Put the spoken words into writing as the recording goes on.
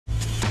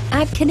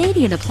At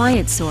Canadian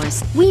Appliance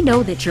Source, we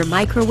know that your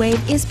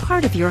microwave is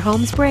part of your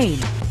home's brain.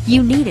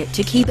 You need it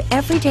to keep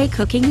everyday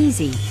cooking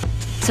easy,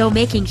 so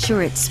making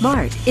sure it's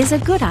smart is a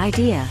good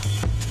idea.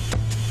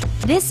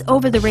 This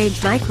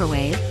over-the-range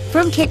microwave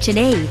from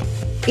KitchenAid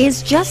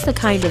is just the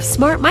kind of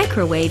smart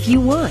microwave you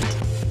want.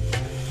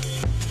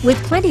 With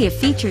plenty of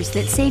features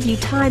that save you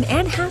time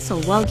and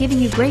hassle while giving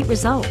you great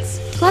results,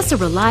 plus a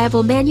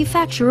reliable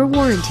manufacturer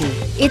warranty,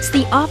 it's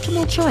the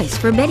optimal choice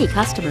for many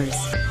customers.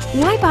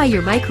 Why buy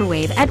your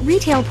microwave at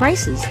retail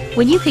prices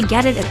when you can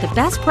get it at the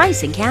best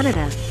price in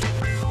Canada?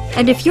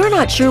 And if you're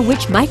not sure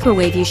which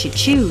microwave you should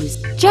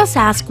choose, just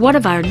ask one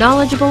of our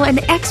knowledgeable and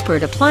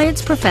expert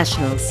appliance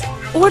professionals.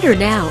 Order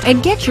now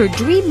and get your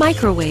dream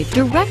microwave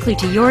directly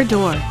to your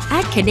door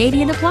at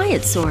Canadian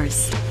Appliance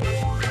Source.